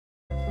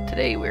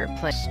Today we're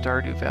playing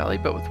Stardew Valley,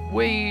 but with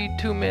way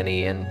too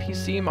many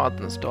NPC mods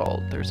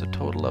installed. There's a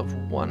total of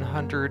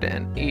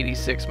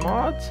 186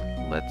 mods.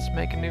 Let's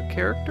make a new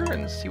character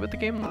and see what the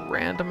game...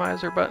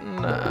 Randomizer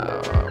button,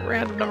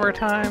 random number of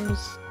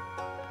times.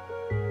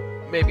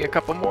 Maybe a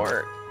couple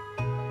more.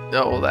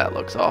 Oh, that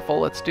looks awful.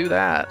 Let's do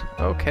that.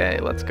 Okay,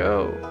 let's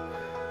go.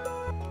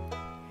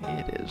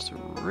 It is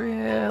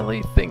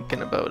really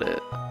thinking about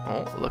it.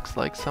 Oh, looks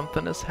like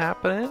something is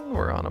happening.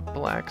 We're on a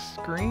black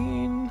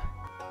screen.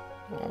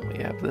 Well,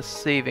 we have the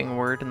saving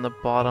word in the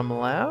bottom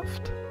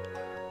left.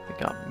 We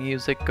got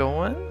music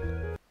going.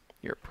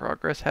 Your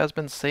progress has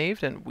been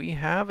saved, and we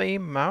have a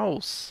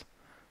mouse.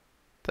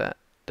 That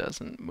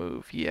doesn't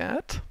move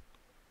yet.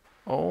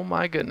 Oh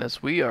my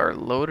goodness, we are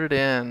loaded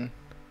in.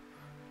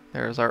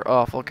 There's our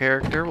awful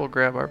character. We'll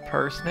grab our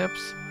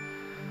parsnips.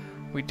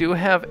 We do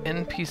have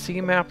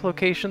NPC map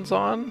locations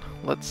on.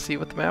 Let's see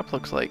what the map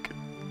looks like.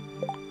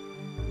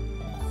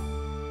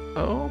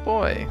 Oh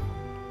boy.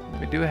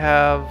 We do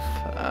have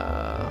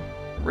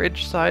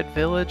Ridgeside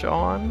Village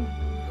on.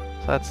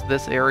 So that's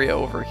this area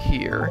over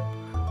here.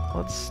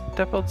 Let's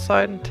step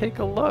outside and take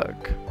a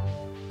look.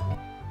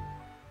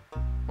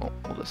 Oh,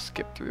 we'll just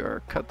skip through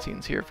our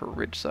cutscenes here for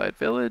Ridgeside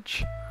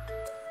Village.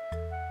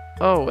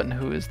 Oh, and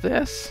who is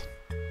this?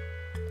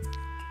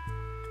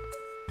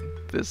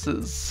 This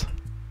is...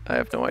 I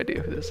have no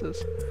idea who this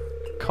is.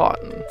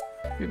 Cotton.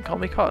 You can call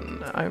me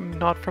Cotton. I'm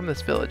not from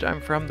this village. I'm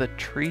from the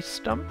Tree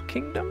Stump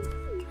Kingdom.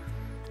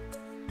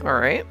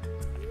 Alright.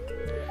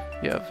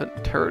 You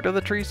haven't heard of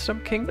the Tree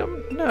Stump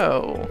Kingdom?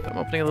 No. I'm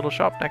opening a little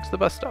shop next to the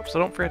bus stop, so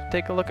don't forget to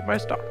take a look at my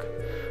stock.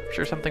 I'm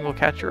sure something will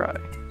catch your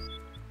eye.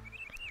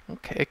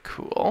 Okay,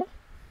 cool.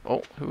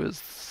 Oh, who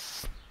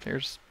is...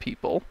 There's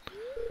people.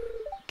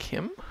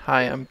 Kim?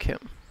 Hi, I'm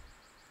Kim.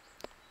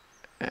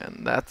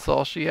 And that's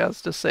all she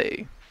has to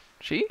say.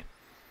 She?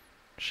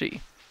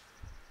 She.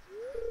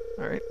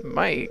 Alright,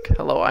 Mike.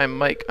 Hello, I'm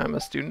Mike. I'm a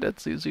student at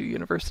Zuzu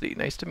University.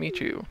 Nice to meet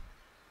you.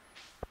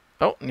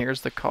 Oh, and here's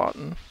the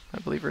Cotton, I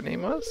believe her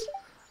name was.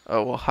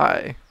 Oh, well,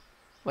 hi.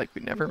 Like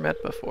we never met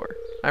before.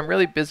 I'm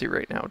really busy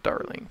right now,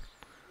 darling.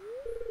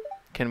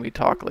 Can we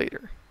talk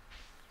later?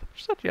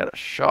 She said you had a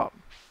shop.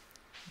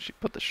 She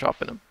put the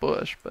shop in a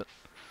bush, but...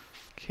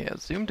 Okay, I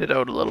zoomed it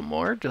out a little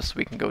more, just so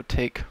we can go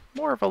take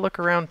more of a look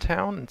around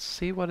town and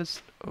see what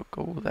is...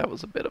 Oh, that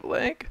was a bit of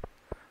lag.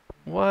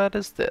 What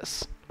is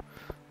this?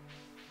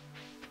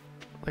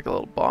 Like a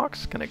little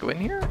box? Can I go in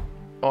here?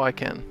 Oh, I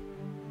can.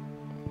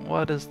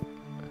 What is...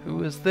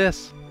 Who is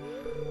this?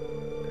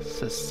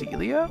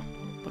 Cecilia?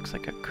 Looks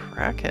like a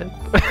crackhead.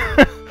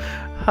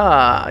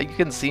 Ha! You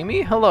can see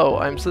me? Hello,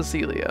 I'm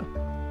Cecilia.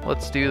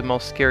 Let's do the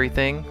most scary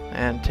thing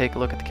and take a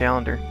look at the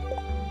calendar.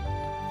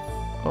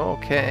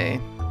 Okay.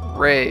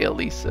 Ray,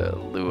 Elisa,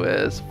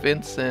 Louis,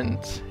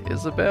 Vincent,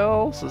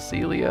 Isabel,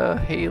 Cecilia,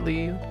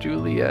 Haley,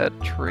 Juliet,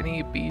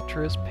 Trini,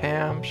 Beatrice,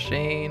 Pam,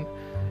 Shane,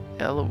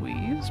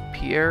 Eloise,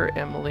 Pierre,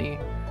 Emily,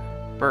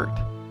 Bert.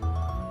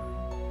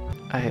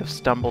 I have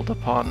stumbled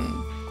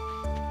upon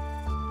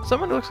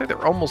someone who looks like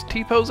they're almost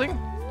T-posing.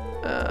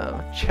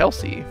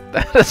 Chelsea.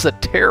 That is a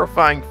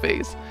terrifying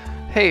face.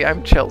 Hey,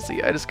 I'm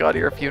Chelsea. I just got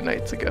here a few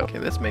nights ago. Okay,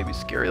 this may be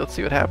scary. Let's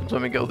see what happens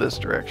when we go this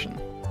direction.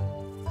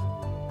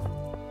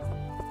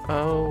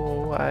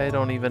 Oh, I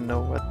don't even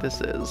know what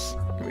this is.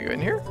 Can we go in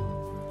here?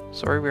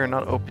 Sorry, we are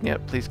not open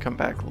yet. Please come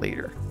back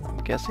later. I'm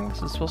guessing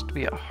this is supposed to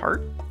be a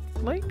heart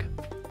lake?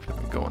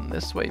 I'm going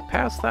this way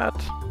past that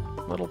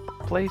little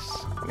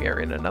place. We are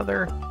in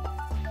another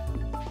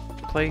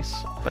place.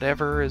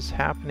 Whatever is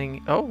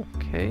happening. Oh,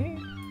 okay.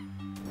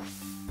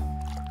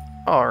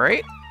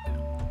 Alright.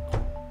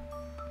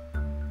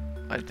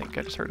 I think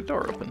I just heard a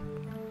door open.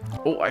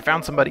 Oh, I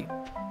found somebody.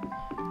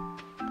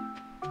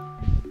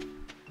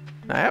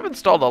 I have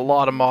installed a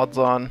lot of mods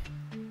on.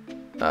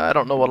 I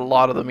don't know what a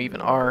lot of them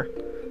even are.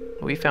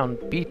 We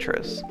found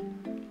Beatrice.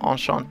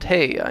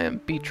 Enchantée, I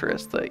am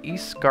Beatrice, the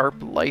East Scarp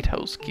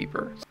Lighthouse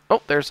Keeper.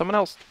 Oh, there's someone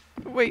else.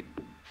 Wait.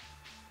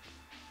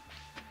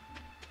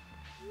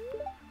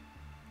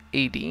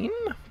 Aideen,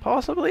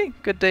 possibly?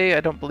 Good day, I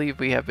don't believe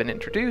we have been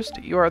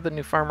introduced. You are the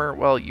new farmer.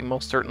 Well, you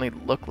most certainly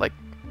look the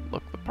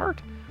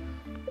part.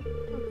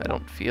 I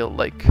don't feel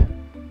like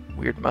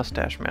weird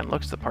mustache man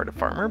looks the part of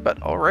farmer,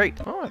 but alright.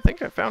 Oh, I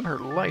think I found her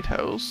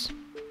lighthouse,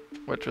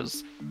 which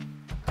was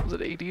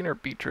it Aideen or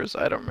Beatrice?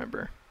 I don't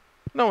remember.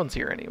 No one's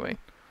here anyway.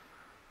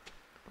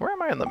 Where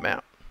am I on the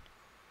map?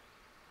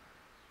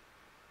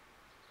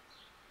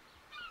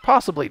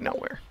 Possibly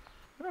nowhere.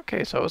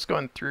 Okay, so I was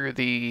going through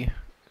the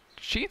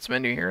Sheets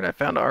menu here, and I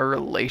found our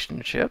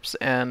relationships,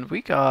 and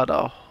we got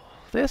a...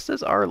 This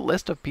is our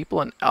list of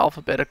people in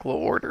alphabetical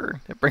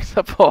order. It brings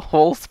up a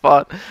whole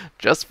spot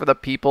just for the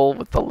people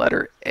with the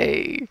letter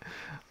A.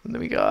 And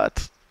then we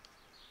got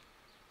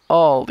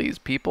all these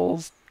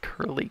peoples.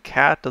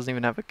 Curlycat doesn't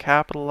even have a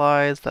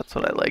capitalized. That's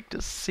what I like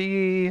to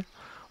see.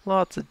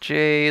 Lots of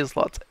J's,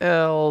 lots of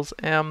L's,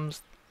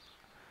 M's.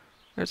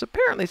 There's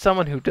apparently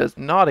someone who does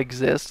not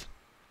exist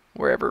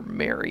wherever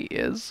Mary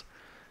is.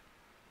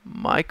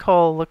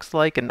 Mycol looks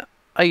like an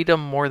item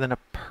more than a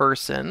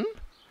person.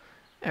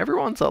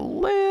 Everyone's a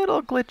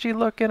little glitchy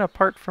looking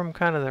apart from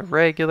kind of the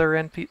regular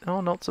NPC.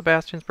 Oh no,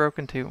 Sebastian's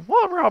broken too.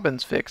 Well,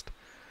 Robin's fixed.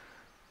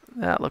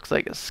 That looks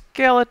like a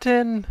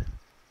skeleton.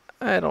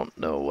 I don't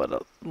know what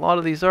a lot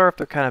of these are, if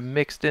they're kind of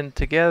mixed in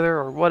together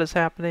or what is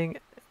happening.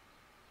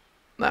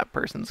 That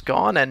person's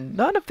gone, and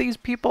none of these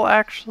people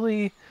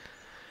actually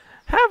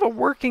have a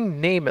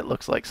working name, it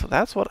looks like. So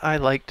that's what I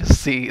like to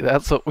see.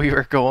 That's what we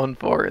were going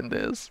for in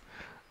this.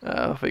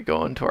 If we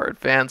go into our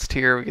advanced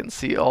here, we can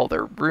see all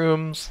their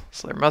rooms.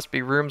 So there must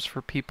be rooms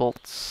for people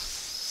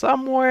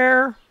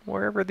somewhere,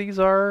 wherever these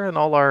are, and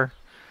all our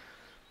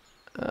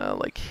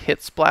like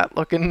hit splat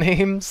looking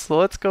names. So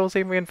let's go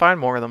see if we can find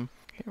more of them.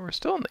 Okay, we're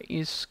still in the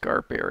East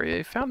Scarp area.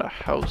 I found a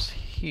house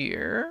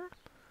here.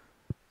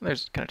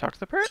 Can I talk to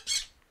the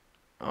parrot?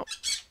 Oh,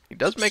 he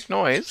does make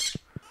noise.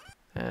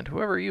 And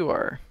whoever you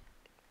are.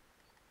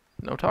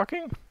 No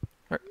talking?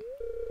 Right.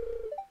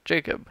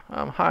 Jacob.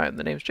 Hi,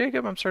 the name's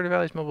Jacob. I'm Stardew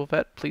Valley's mobile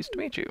vet. Pleased to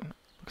meet you.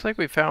 Looks like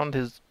we found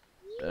his,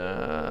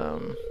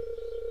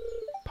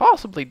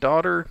 possibly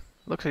daughter.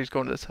 Looks like he's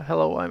going to this.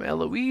 Hello, I'm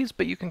Eloise,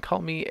 but you can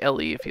call me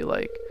Ellie if you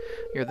like.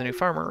 You're the new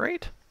farmer,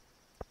 right?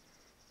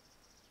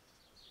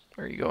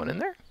 Are you going in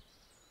there?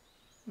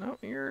 No,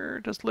 you're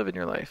just living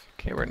your life.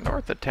 Okay, we're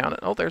north of town.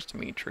 Oh, there's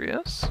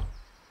Demetrius.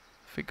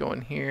 If we go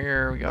in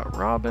here, we got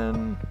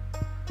Robin.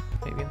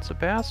 Maybe in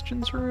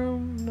Sebastian's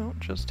room? No,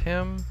 just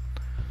him.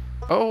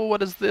 Oh,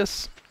 what is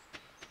this?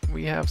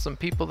 We have some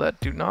people that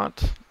do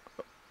not...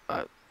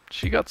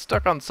 she got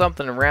stuck on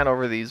something and ran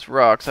over these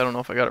rocks. I don't know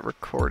if I got it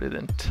recorded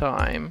in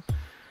time.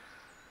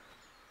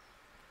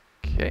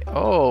 Okay.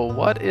 Oh,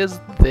 what is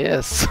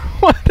this?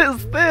 What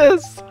is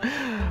this?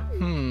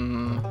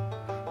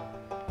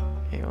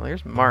 Okay, well,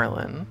 here's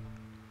Marlin.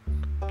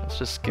 Let's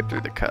just skip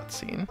through the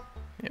cutscene.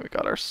 Yeah, we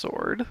got our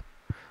sword.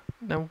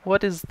 Now,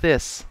 what is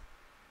this?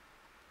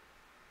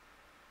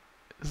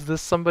 Is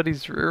this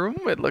somebody's room?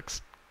 It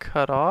looks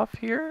cut off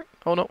here.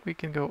 Oh no, we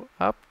can go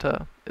up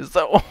to... Is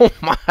that... Oh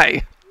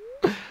my! ...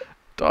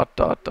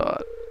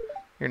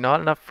 You're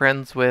not enough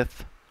friends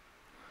with...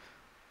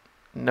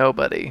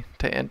 nobody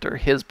to enter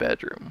his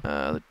bedroom.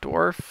 The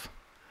dwarf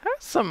has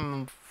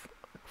some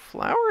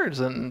flowers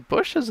and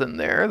bushes in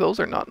there. Those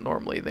are not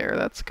normally there.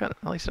 That's kind of...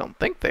 At least I don't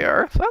think they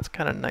are. So that's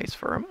kind of nice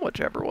for him,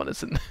 whichever one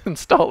is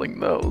installing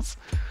those.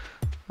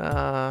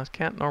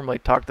 Can't normally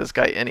talk to this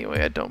guy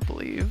anyway, I don't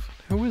believe.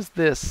 Who is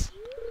this?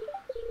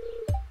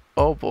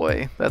 Oh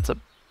boy, that's a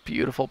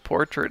beautiful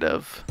portrait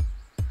of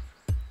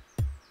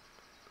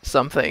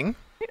something.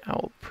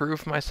 I'll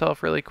prove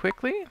myself really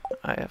quickly.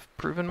 I have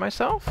proven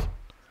myself.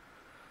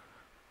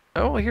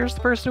 Oh, here's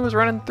the person who was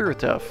running through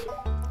stuff.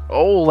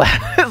 Oh,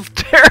 that is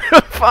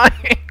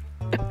terrifying!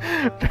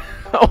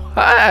 Oh,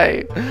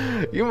 hi!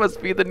 You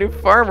must be the new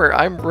farmer.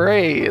 I'm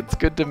Ray. It's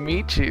good to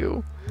meet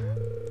you.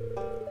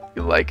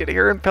 You like it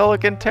here in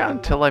Pelican Town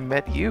until I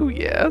met you,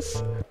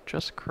 yes?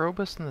 Just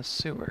Krobus in the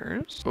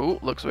sewers. Oh,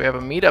 looks we have a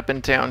meetup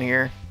in town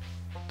here.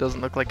 Doesn't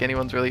look like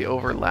anyone's really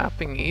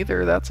overlapping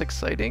either. That's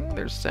exciting.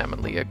 There's Sam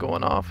and Leah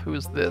going off.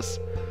 Who's this?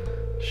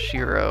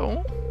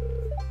 Shiro.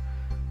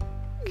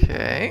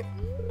 Okay.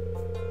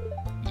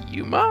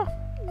 Yuma?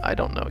 I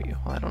don't know you.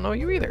 I don't know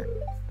you either.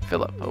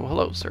 Philip. Oh,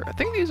 hello, sir. I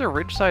think these are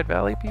Ridgeside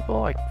Valley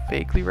people. I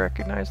vaguely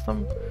recognize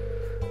them.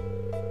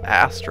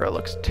 Astra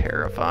looks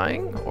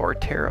terrifying, or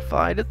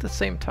terrified at the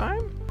same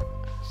time.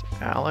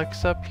 There's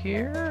Alex up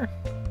here.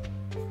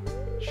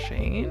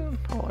 Shane,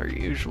 all our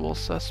usual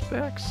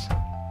suspects.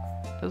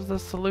 Does the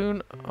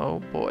saloon... Oh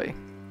boy.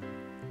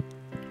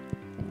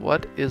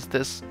 What is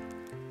this?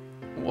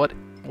 What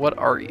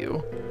are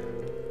you?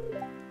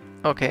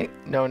 Okay,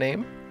 no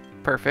name.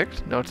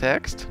 Perfect, no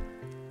text.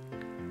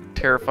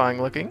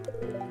 Terrifying looking.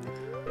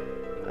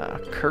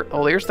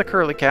 Oh, there's the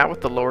curly cat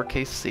with the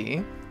lowercase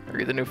c. Are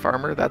you the new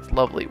farmer? That's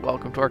lovely.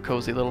 Welcome to our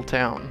cozy little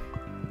town.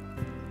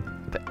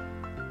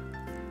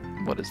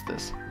 What is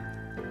this?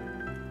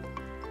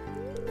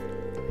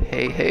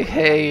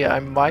 Hey,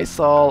 I'm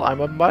Mycol.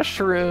 I'm a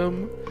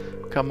mushroom.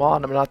 Come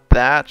on, I'm not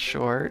that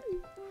short.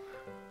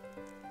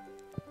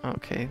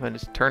 Okay, when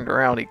it's turned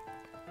around, he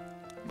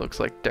looks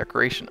like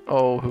decoration.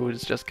 Oh, who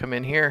has just come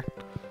in here?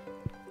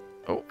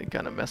 Oh, he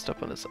kind of messed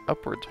up on his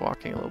upwards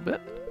walking a little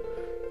bit.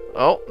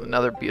 Oh,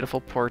 another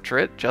beautiful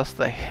portrait. Just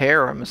the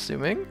hair, I'm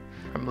assuming.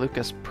 I'm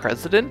Lukas,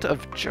 president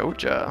of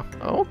Joja.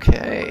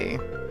 Okay.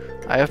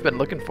 I have been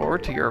looking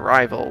forward to your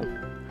arrival.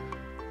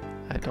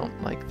 I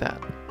don't like that.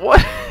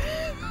 What?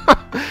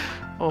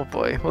 Oh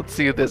boy, let's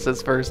see who this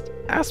is first.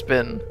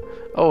 Aspen.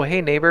 Oh,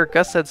 hey neighbor.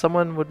 Gus said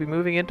someone would be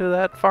moving into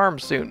that farm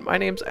soon. My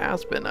name's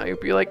Aspen. I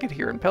hope you like it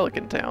here in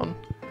Pelican Town.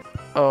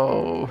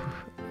 Oh.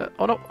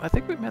 Oh no, I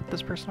think we met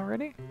this person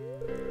already.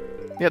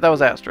 Yeah, that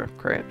was Astra.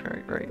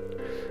 Right.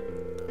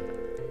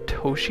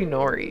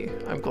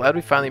 Toshinori. I'm glad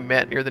we finally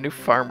met. You're the new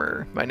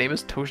farmer. My name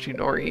is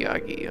Toshinori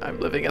Yagi. I'm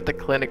living at the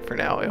clinic for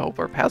now. I hope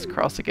our paths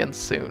cross again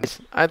soon.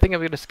 I think I'm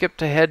going to skip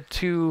ahead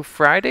to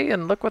Friday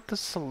and look what the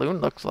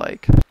saloon looks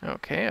like.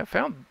 Okay, I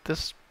found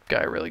this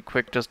guy really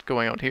quick just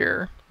going out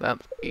here.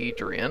 That's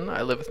Adrian.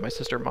 I live with my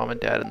sister, mom, and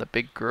dad in the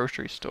big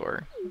grocery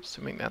store. I'm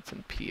assuming that's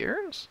in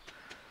Pierre's.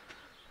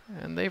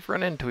 And they've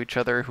run into each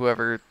other,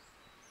 whoever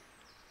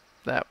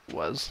that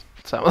was.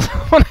 Someone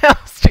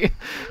else.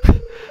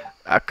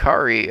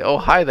 Akari. Oh,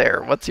 hi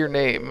there. What's your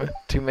name?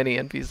 Too Many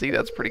NPC.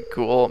 That's pretty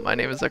cool. My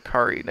name is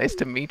Akari. Nice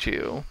to meet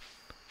you.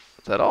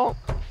 Is that all?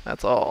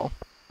 That's all.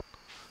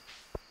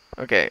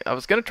 Okay, I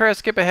was going to try to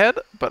skip ahead,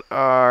 but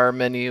our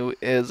menu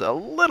is a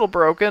little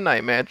broken. I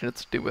imagine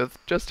it's to do with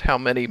just how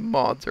many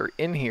mods are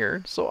in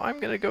here, so I'm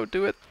going to go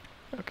do it.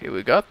 Okay,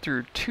 we got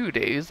through 2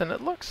 days, and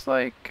it looks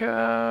like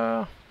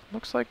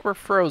we're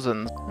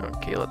frozen.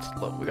 Okay, let's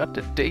look. We got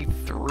to day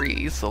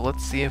 3, so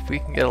let's see if we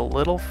can get a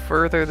little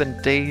further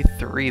than day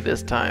 3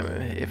 this time,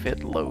 if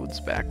it loads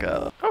back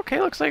up. Okay,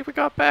 looks like we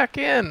got back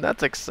in.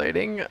 That's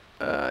exciting.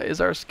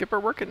 Is our skipper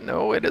working?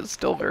 No, it is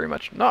still very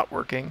much not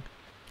working.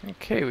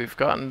 Okay, we've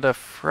gotten to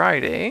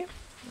Friday.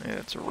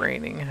 It's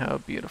raining. How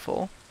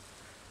beautiful.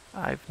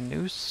 I've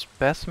new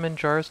specimen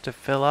jars to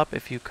fill up.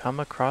 If you come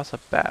across a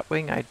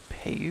batwing, I'd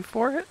pay you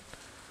for it.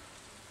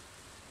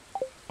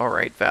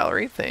 Alright,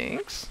 Valerie,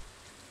 thanks.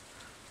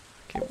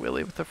 Okay,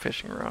 Willie with the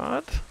fishing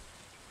rod.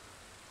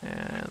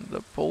 And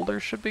the boulder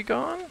should be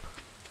gone.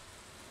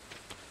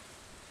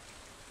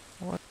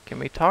 What? Can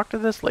we talk to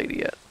this lady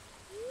yet?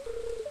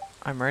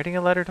 I'm writing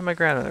a letter to my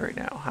grandmother right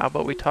now. How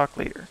about we talk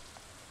later?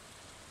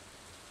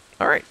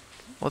 Alright,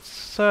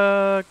 let's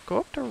go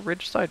up to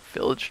Ridgeside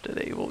Village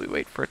today while we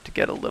wait for it to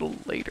get a little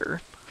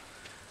later.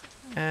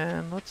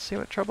 And let's see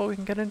what trouble we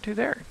can get into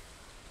there.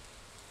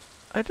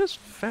 I just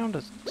found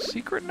a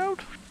secret note.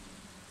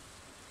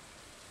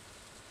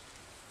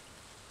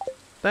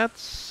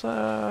 That's,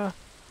 that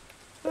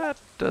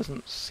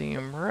doesn't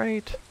seem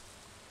right.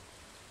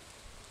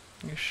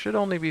 You should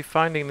only be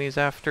finding these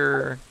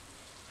after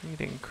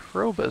meeting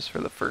Krobus for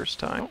the first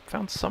time. Oh,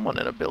 found someone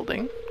in a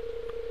building.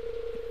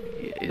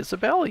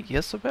 Isabel?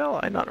 Isabel?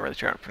 I'm not really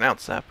sure how to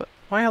pronounce that, but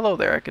why hello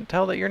there, I can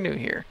tell that you're new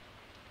here.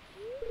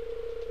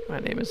 My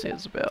name is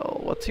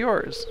Isabel. What's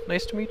yours?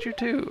 Nice to meet you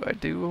too. I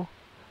do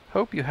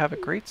hope you have a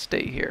great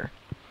stay here.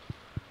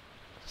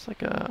 It's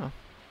like a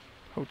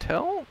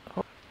hotel?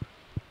 Oh,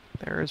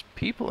 there's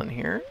people in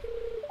here.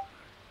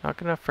 Not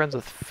gonna have friends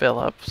with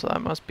Philip, so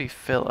that must be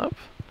Philip.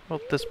 What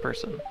about this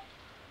person?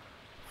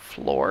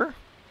 Floor?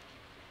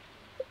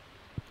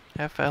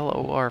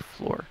 F-L-O-R,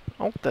 Floor.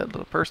 Oh, the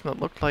person that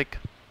looked like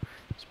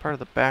it's part of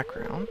the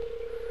background.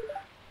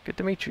 Good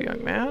to meet you,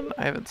 young man.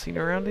 I haven't seen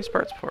you around these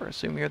parts before.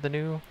 Assume you're the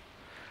new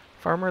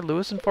farmer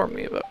Lewis informed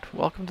me about.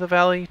 Welcome to the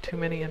valley, Too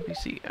Many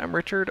NPC. I'm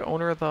Richard,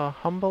 owner of the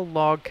Humble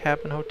Log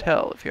Cabin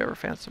Hotel. If you ever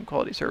fancy some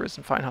quality service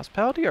and fine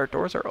hospitality, our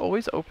doors are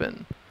always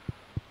open.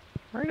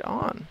 Right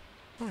on.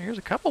 Oh, here's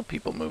a couple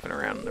people moving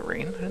around in the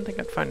rain. I didn't think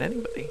I'd find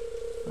anybody.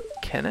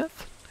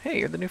 Kenneth? Hey,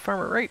 you're the new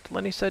farmer, right?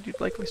 Lenny said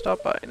you'd likely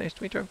stop by. Nice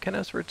to meet you. I'm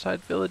Kenneth,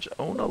 Ridgeside Village,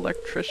 own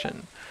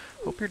electrician.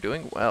 Hope you're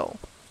doing well.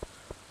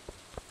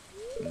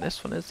 And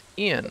this one is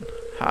Ian.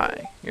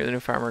 Hi. You're the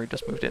new farmer who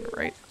just moved in,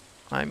 right?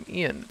 I'm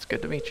Ian. It's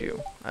good to meet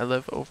you. I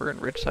live over in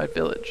Ridgeside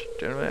Village.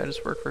 Generally, I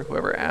just work for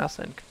whoever asks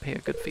and can pay a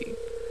good fee.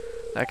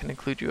 That can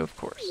include you, of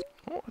course.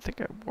 Oh, I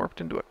think I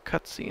warped into a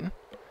cutscene.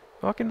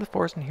 Walk into the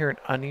forest and hear an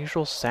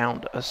unusual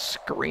sound. A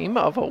scream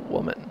of a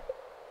woman.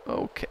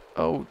 Okay.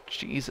 Oh,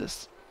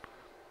 Jesus.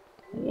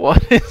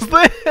 What is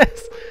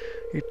this?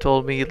 He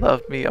told me he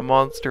loved me. A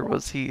monster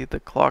was he. The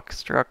clock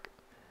struck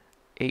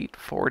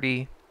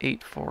 8:40,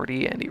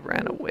 8:40, and he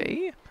ran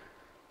away?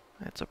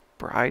 That's a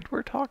bride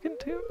we're talking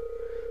to?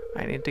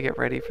 I need to get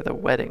ready for the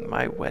wedding.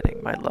 My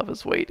love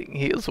is waiting.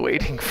 He is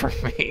waiting for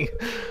me.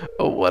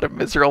 Oh, what a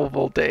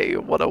miserable day.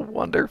 What a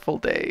wonderful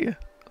day.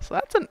 So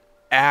that's an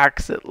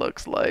axe, it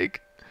looks like.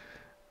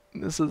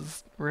 This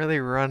is really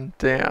run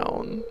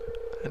down.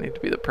 I need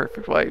to be the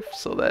perfect wife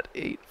so that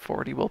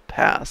 8:40 will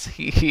pass.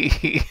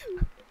 Hee.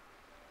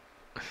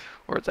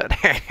 Or is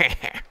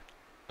that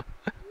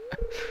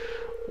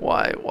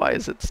Why? Why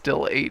is it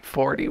still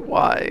 8:40?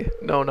 Why?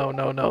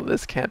 No.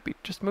 This can't be.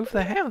 Just move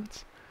the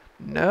hands.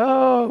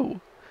 No!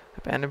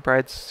 Abandoned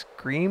bride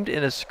screamed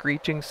in a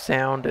screeching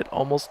sound. It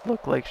almost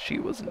looked like she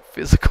was in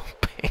physical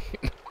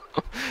pain.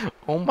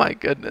 Oh my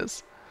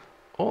goodness.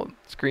 Oh, the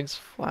screen's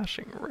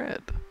flashing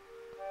red.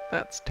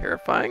 That's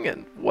terrifying.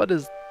 And what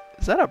is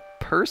that a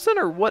person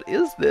or what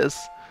is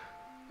this?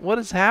 What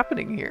is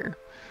happening here?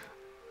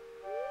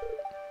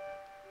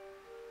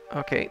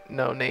 Okay,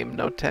 no name,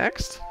 no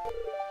text.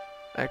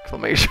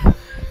 Exclamation.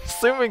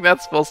 Assuming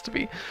that's supposed to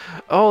be...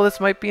 Oh, this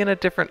might be in a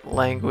different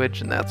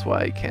language and that's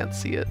why I can't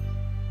see it.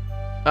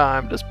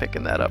 I'm just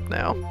picking that up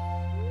now.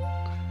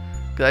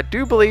 'Cause I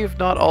do believe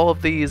not all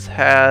of these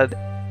had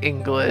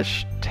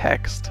English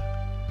text.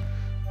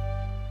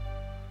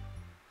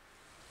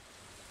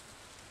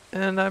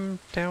 And I'm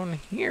down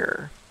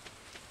here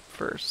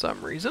for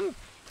some reason.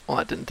 Well,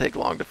 that didn't take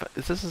long to find.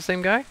 Is this the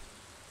same guy?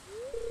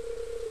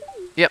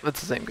 Yep, that's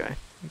the same guy.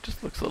 He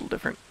just looks a little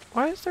different.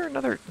 Why is there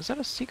another... Is that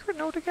a secret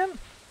note again?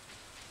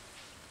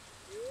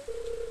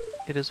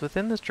 It is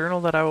within this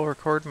journal that I will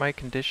record my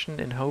condition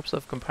in hopes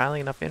of compiling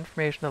enough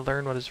information to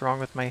learn what is wrong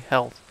with my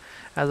health.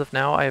 As of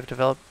now, I have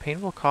developed a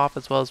painful cough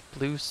as well as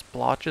blue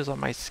splotches on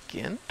my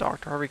skin.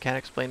 Dr. Harvey can't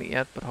explain it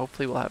yet, but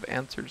hopefully we'll have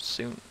answers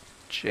soon.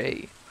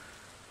 J.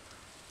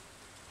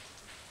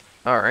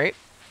 Alright.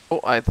 Oh,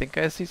 I think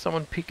I see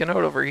someone peeking out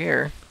over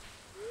here.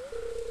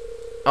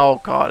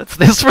 Oh god, it's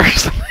this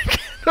person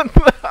with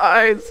the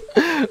eyes!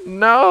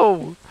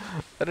 No!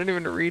 I didn't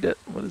even read it.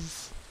 What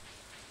is...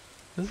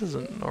 This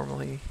isn't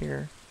normally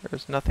here.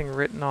 There's nothing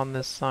written on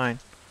this sign.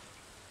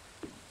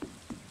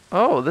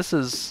 Oh, this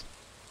is...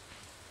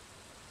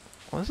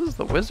 Well, this is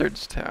the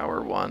Wizard's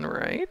Tower one,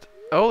 right?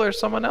 Oh, there's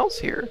someone else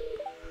here.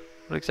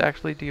 What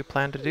exactly do you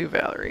plan to do,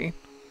 Valerie?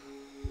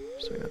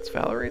 Assuming that's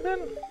Valerie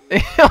then?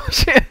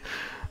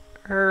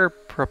 Her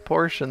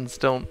proportions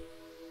don't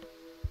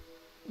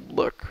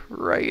look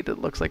right. It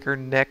looks like her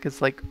neck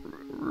is like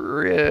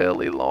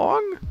really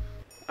long.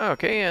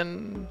 Okay,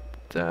 and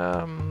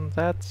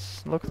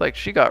that's looks like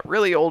she got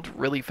really old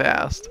really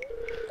fast.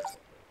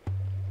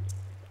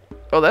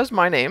 Oh, that's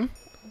my name.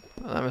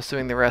 I'm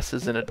assuming the rest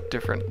is in a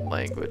different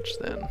language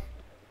then.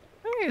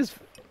 Hey, is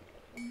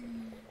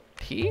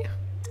he?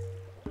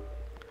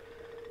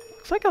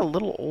 Looks like a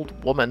little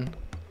old woman.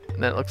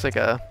 And then it looks like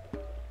a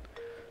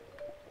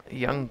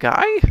young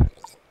guy?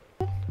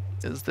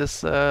 Is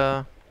this,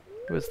 who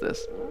is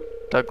this?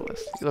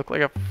 Douglas. You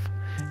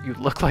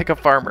look like a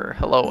farmer.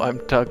 Hello, I'm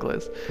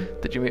Douglas.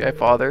 Did you meet my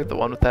father, the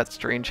one with that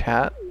strange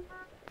hat?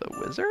 The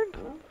wizard?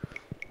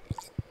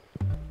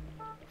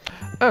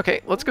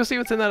 Okay, let's go see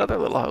what's in that other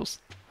little house.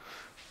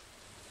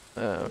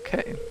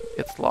 Okay,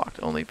 it's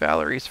locked. Only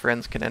Valerie's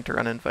friends can enter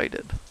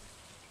uninvited.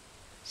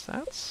 So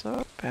that's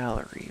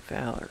Valerie.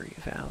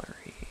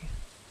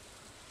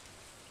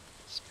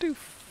 Let's do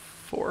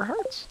 4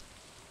 hearts.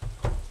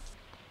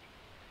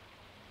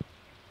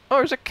 Oh,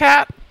 there's a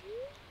cat!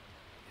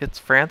 It's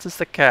Frances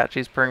the cat.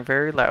 She's purring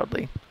very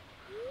loudly.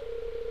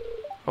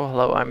 Oh,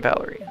 hello, I'm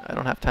Valerie. I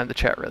don't have time to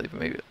chat really, but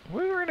maybe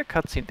we were in a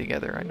cutscene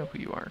together. I know who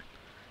you are.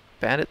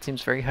 Bandit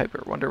seems very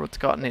hyper. Wonder what's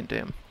gotten into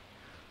him.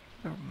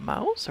 A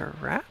mouse or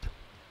a rat?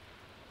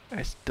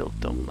 I still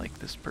don't like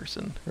this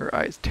person. Her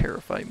eyes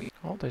terrify me.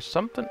 Oh, there's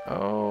something.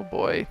 Oh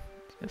boy.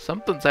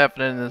 Something's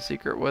happening in the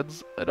secret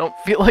woods. I don't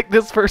feel like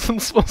this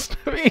person's supposed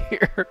to be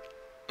here.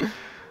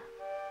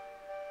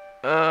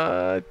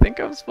 I think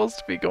I'm supposed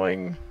to be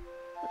going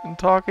and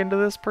talking to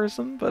this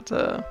person, but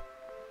I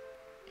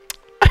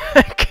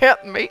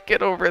can't make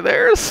it over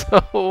there,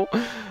 so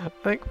I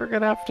think we're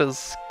gonna have to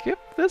skip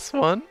this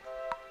one.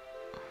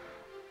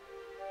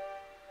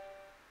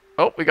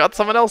 Oh, we got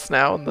someone else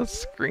now, and the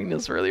screen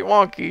is really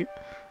wonky.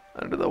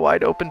 Under the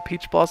wide open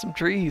peach blossom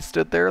tree, he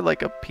stood there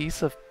like a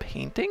piece of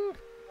painting.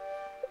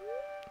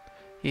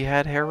 He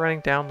had hair running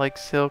down like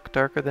silk,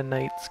 darker than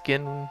night,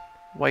 skin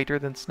whiter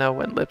than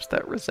snow, and lips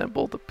that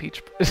resembled a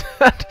peach. Is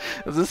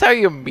this how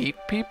you meet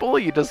people?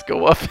 You just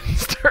go up and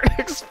start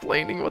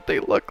explaining what they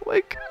look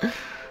like?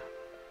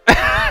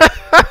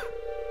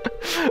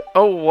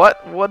 Oh,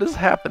 what is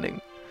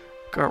happening?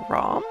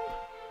 Garam?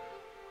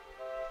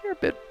 You're a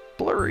bit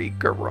blurry,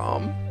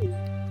 Garam.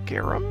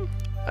 Garam?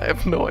 I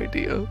have no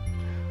idea.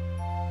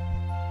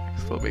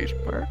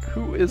 Exclamation mark.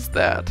 Who is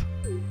that?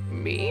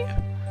 Me?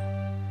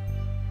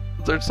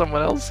 Is there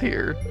someone else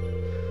here?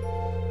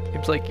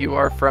 Seems like you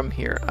are from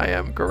here. I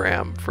am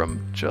Garam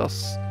from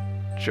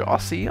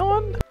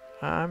Chelseanpc?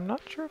 I'm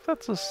not sure if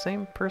that's the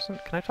same person.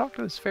 Can I talk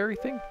to this fairy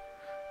thing?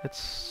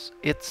 It's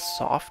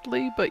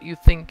softly, but you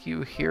think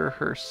you hear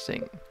her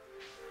sing.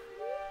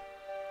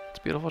 It's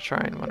a beautiful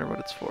shrine. Wonder what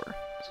it's for.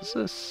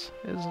 So this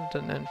isn't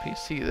an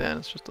NPC then.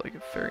 It's just like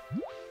a fairy.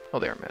 Oh,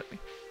 they are mad at me.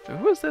 So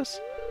who is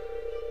this?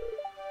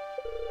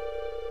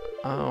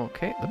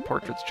 Okay, the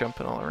portrait's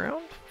jumping all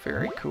around.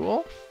 Very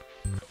cool.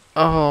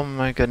 Oh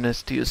my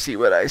goodness, do you see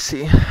what I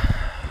see?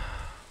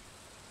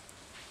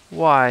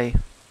 Why?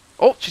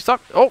 Oh, she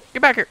sucked. Oh,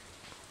 get back here.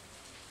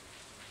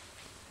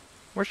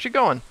 Where's she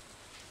going?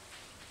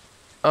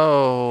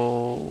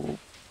 Oh.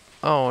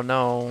 Oh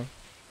no.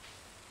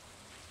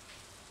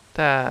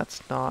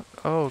 That's not...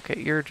 Oh,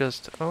 okay, you're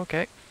just...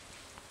 Okay.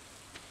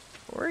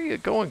 Where are you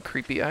going,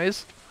 creepy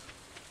eyes?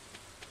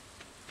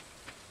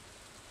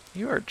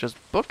 You are just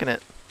booking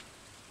it.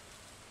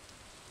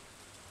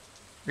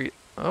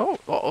 Oh,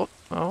 oh,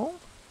 oh.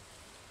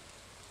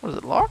 What, is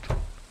it locked?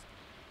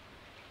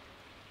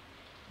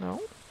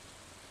 No.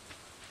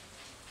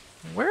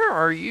 Where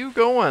are you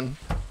going?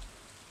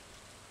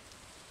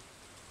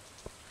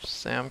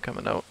 Sam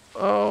coming out.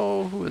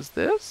 Oh, who is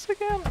this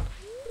again?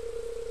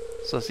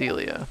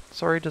 Cecilia.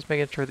 Sorry, just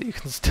making sure that you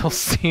can still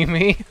see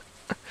me.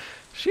 Is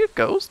she a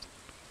ghost?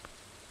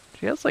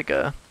 She has like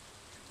a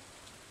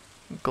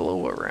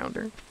glow around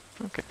her.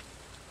 Okay.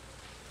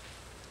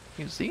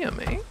 Museum,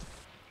 eh?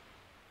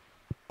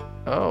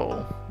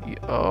 Oh.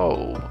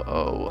 Oh.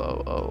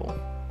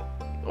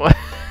 What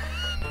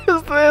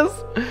is this?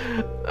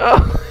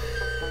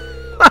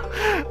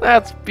 Oh.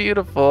 That's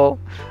beautiful.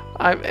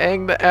 I'm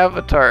Aang the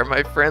Avatar.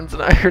 My friends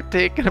and I are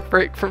taking a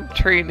break from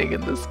training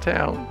in this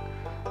town.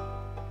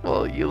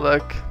 Well, you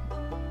look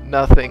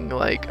nothing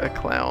like a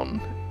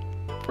clown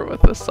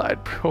with a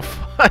side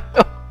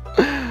profile.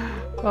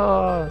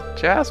 Oh,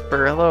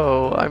 Jasper,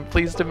 hello. I'm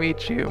pleased to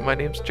meet you. My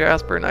name's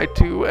Jasper, and I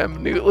too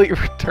am newly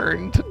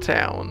returned to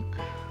town.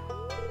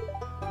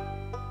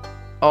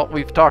 Oh,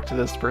 we've talked to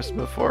this person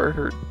before.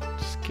 Her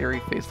scary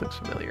face looks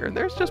familiar. And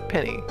there's just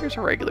Penny. Here's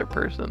a regular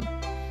person.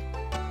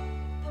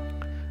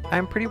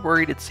 I'm pretty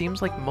worried. It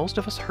seems like most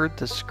of us heard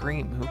the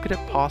scream. Who could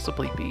it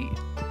possibly be?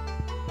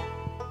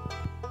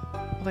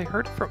 Well, they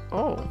heard it from...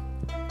 Oh.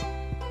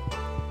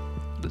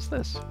 What is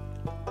this?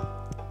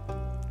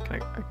 I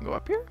can go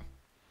up here?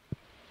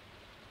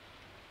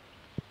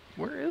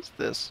 Where is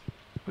this?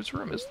 Whose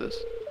room is this?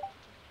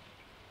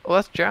 Oh,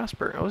 that's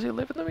Jasper. Oh, does he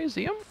live in the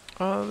museum?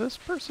 This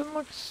person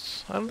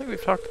looks... I don't think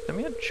we've talked to them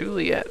yet.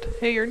 Juliet.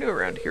 Hey, you're new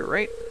around here,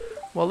 right?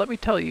 Well, let me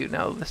tell you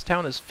now, this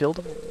town is filled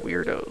with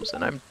weirdos,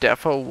 and I'm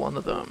defo one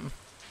of them.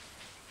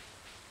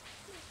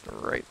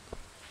 Right.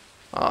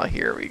 Ah,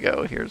 here we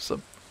go. Here's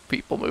some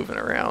people moving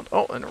around.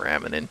 Oh, and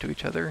ramming into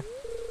each other.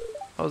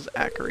 That was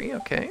Akari,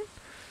 okay.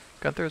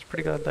 Gunther's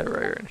pretty good at that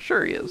right?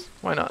 Sure he is.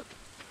 Why not?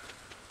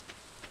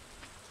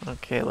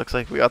 Okay, looks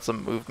like we got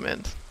some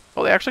movement.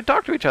 Oh, they actually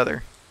talk to each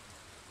other.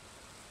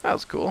 That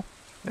was cool.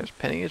 There's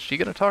Penny. Is she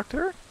gonna talk to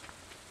her?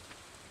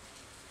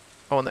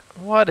 Oh, and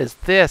what is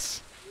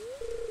this?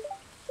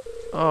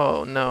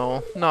 Oh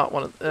no, not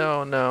one of...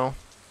 Oh no.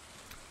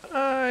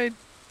 I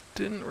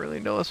didn't really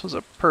know this was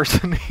a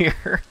person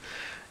here.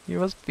 You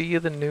must be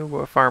the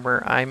new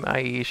farmer. I'm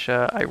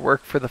Ayeisha. I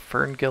work for the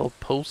Ferngill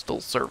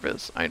Postal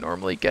Service. I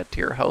normally get to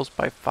your house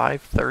by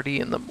 5:30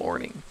 in the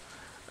morning.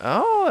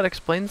 Oh, that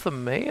explains the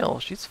mail.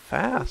 She's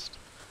fast.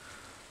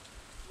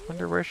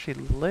 Wonder where she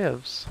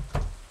lives.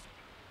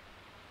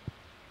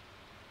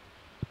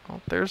 Oh,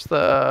 there's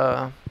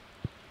the...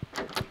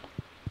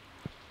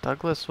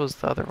 Douglas was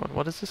the other one.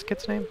 What is this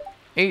kid's name?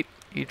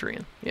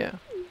 Adrian. Yeah.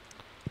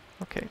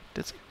 Okay.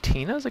 Did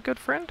Tina's a good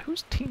friend?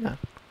 Who's Tina?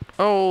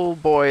 Oh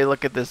boy,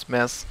 look at this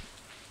mess.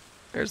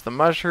 There's the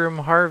mushroom,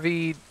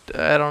 Harvey,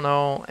 I don't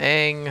know,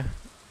 Aang,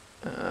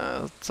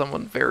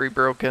 someone very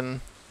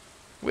broken,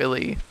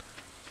 Willie.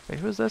 Wait,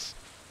 who is this?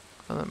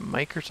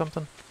 Mike or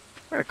something?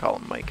 I'm gonna call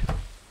him Mike.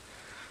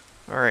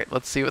 Alright,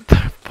 let's see what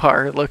the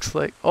bar looks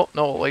like. Oh,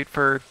 no, wait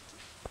for...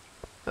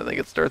 I think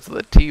it starts with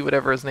a T,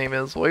 whatever his name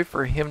is. Wait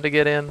for him to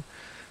get in.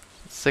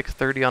 It's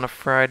 6:30 on a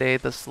Friday.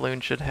 The saloon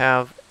should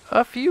have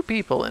a few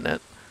people in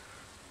it.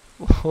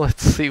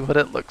 Let's see what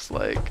it looks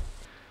like.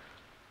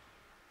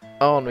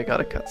 Oh, and we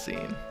got a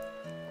cutscene.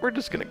 We're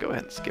just gonna go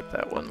ahead and skip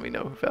that one. We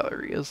know who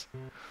Valerie is.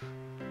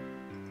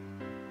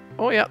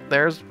 Oh yeah,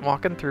 there's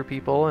walking through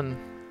people and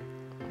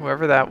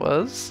whoever that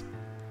was.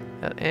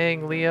 Got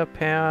Aang, Leah,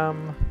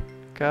 Pam,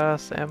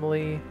 Gus,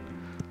 Emily.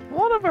 A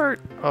lot of our...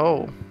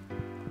 Oh.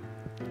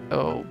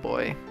 Oh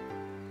boy.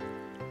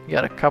 You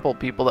got a couple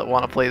people that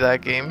want to play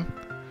that game.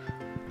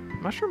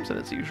 Mushroom's in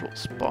its usual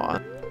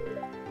spot.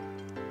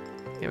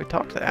 Yeah, we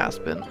talked to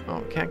Aspen.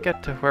 Oh, can't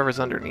get to whoever's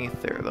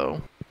underneath there,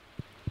 though.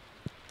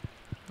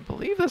 I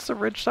believe this is a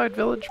Ridgeside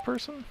Village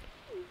person.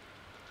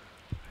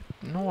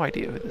 No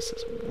idea who this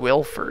is.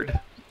 Wilford.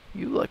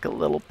 You look a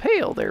little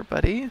pale there,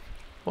 buddy.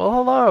 Well,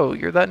 hello.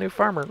 You're that new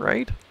farmer,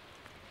 right?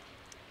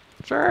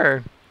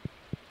 Sure.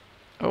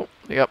 Oh,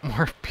 we got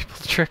more people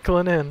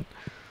trickling in.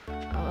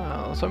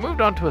 So I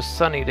moved on to a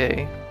sunny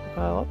day.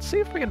 Let's see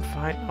if we can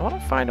find... I want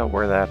to find out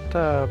where that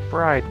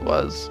bride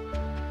was.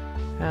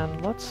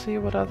 And let's see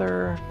what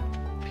other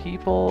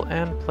people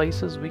and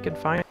places we can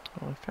find.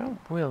 Oh, I found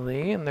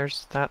Willie, and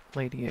there's that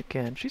lady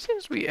again. She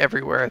seems to be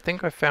everywhere. I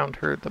think I found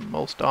her the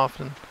most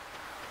often,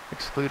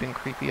 excluding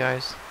Creepy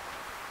Eyes.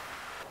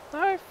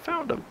 I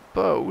found a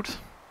boat.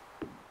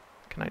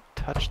 Can I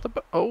touch the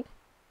boat? Oh.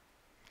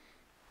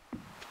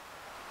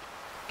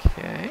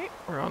 Okay,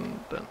 we're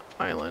on an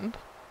island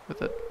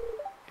with a...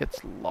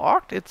 It's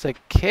locked? It's a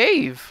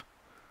cave!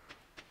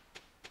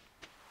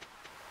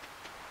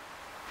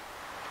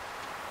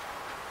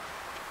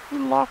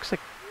 Who locks a...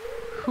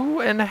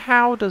 Who and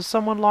how does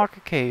someone lock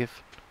a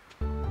cave?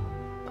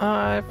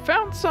 I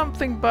found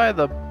something by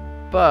the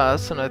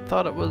bus and I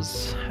thought it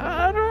was...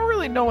 I don't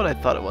really know what I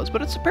thought it was,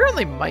 but it's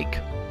apparently Mike.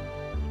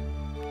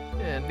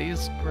 And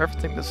he's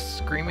referencing the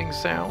screaming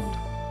sound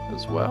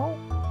as well.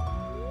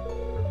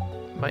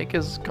 Mike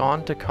has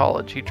gone to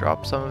college. He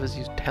dropped some of his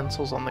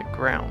utensils on the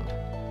ground.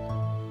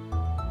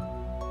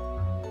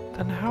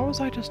 Then how was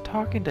I just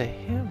talking to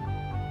him?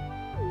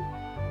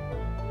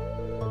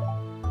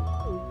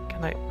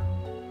 Can I...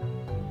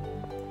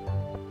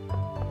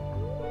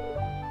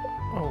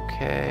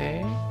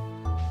 Okay.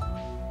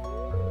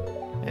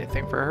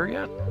 Anything for her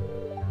yet?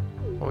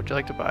 What would you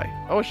like to buy?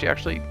 Oh, is she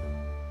actually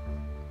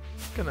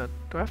gonna...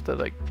 Do I have to,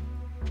 like,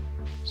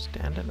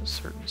 stand in a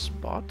certain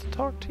spot to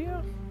talk to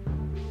you?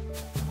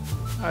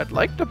 I'd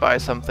like to buy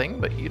something,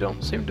 but you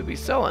don't seem to be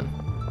selling.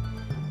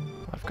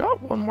 I've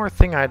got one more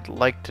thing I'd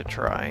like to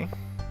try.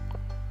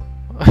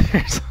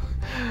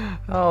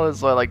 Oh, this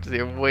is what I like to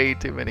see. Way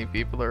too many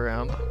people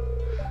around.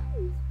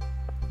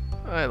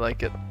 I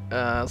like it.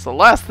 So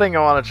last thing I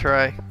want to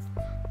try.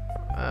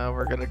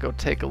 We're going to go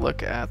take a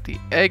look at the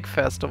Egg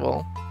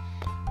Festival.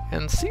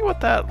 And see what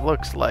that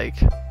looks like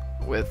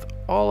with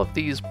all of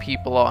these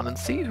people on. And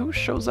see who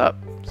shows up.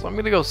 So I'm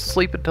going to go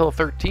sleep until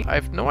 13. I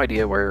have no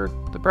idea where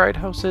the bride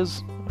house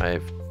is.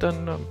 I've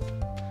done...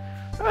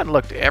 I haven't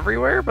looked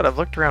everywhere, but I've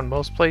looked around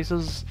most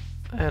places.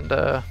 And,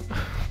 look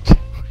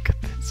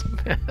at this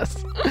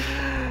mess.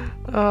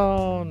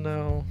 Oh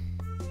no.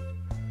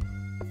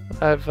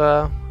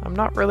 I'm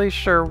not really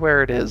sure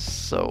where it is,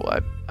 so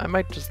I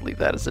might just leave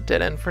that as a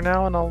dead end for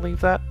now, and I'll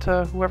leave that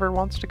to whoever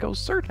wants to go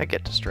search. I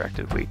get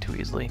distracted way too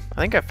easily.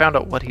 I think I found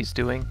out what he's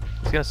doing.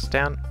 He's gonna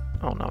stand...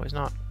 Oh no, he's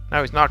not.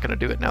 Now he's not gonna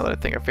do it now that I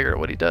think I figured out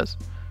what he does.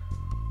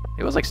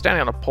 He was like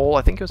standing on a pole.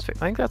 I think that's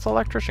the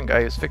electrician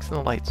guy who's fixing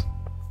the lights.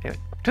 Anyway,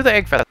 to the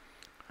egg fest.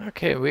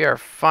 Okay, we are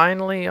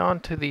finally on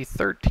to the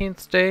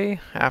 13th day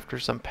after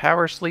some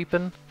power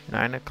sleeping.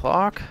 9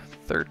 o'clock,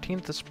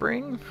 13th of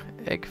spring,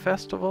 egg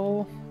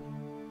festival.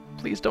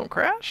 Please don't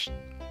crash.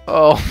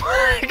 Oh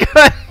my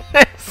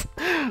goodness!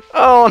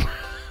 Oh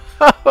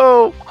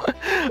no!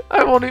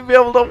 I won't even be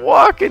able to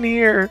walk in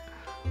here.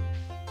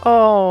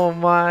 Oh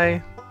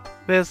my!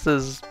 This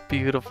is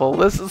beautiful.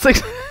 This is like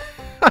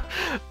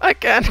I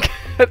can't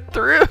get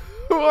through.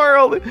 Who are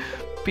all the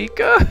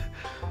Pika?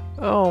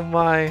 Oh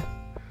my!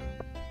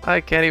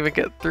 I can't even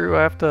get through.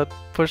 I have to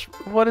push.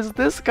 What is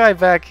this guy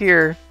back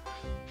here?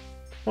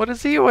 What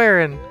is he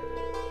wearing?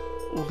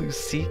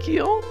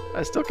 Lucikiel?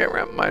 I still can't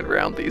wrap my mind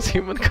around these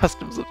human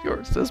customs of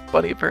yours. This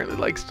bunny apparently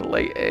likes to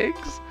lay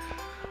eggs.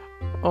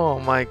 Oh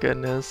my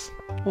goodness.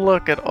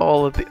 Look at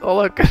all of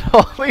look at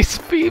all these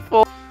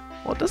people.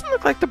 Well, it doesn't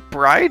look like the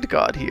bride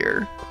got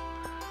here.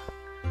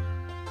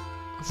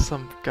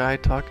 Some guy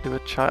talking to a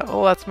child.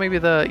 Oh, that's maybe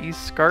the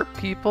East Scarp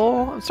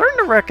people. I'm starting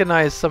to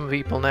recognize some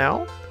people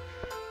now.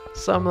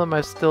 Some of them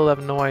I still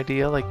have no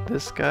idea, like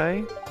this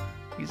guy.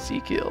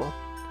 Ezekiel.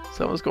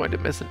 Someone's going to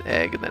miss an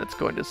egg, and then it's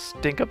going to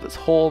stink up this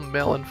whole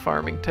melon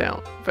farming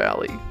town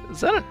valley.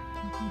 Is that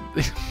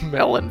a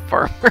melon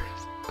farmer?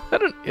 Is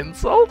that an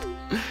insult?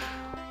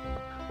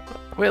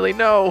 Willie,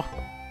 no!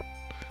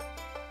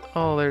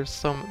 Oh, there's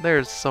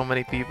so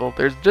many people.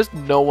 There's just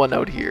no one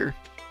out here,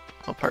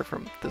 apart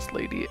from this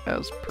lady,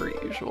 as per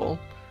usual.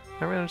 I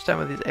don't really understand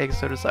why these eggs are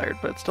so desired,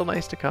 but it's still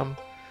nice to come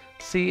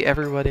see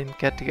everybody and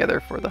get together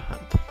for the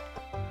hunt.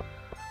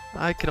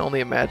 I can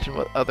only imagine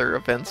what other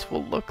events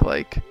will look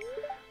like.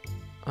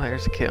 Oh,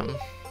 there's Kim.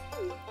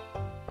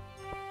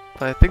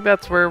 But I think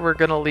that's where we're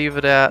gonna leave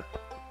it at.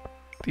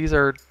 These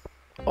are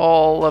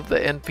all of the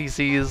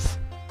NPCs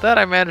that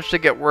I managed to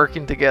get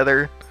working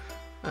together.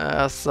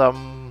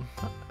 Some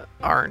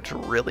aren't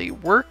really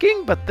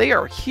working, but they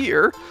are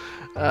here.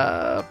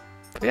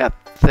 Yeah,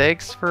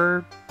 thanks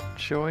for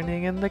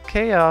joining in the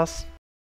chaos.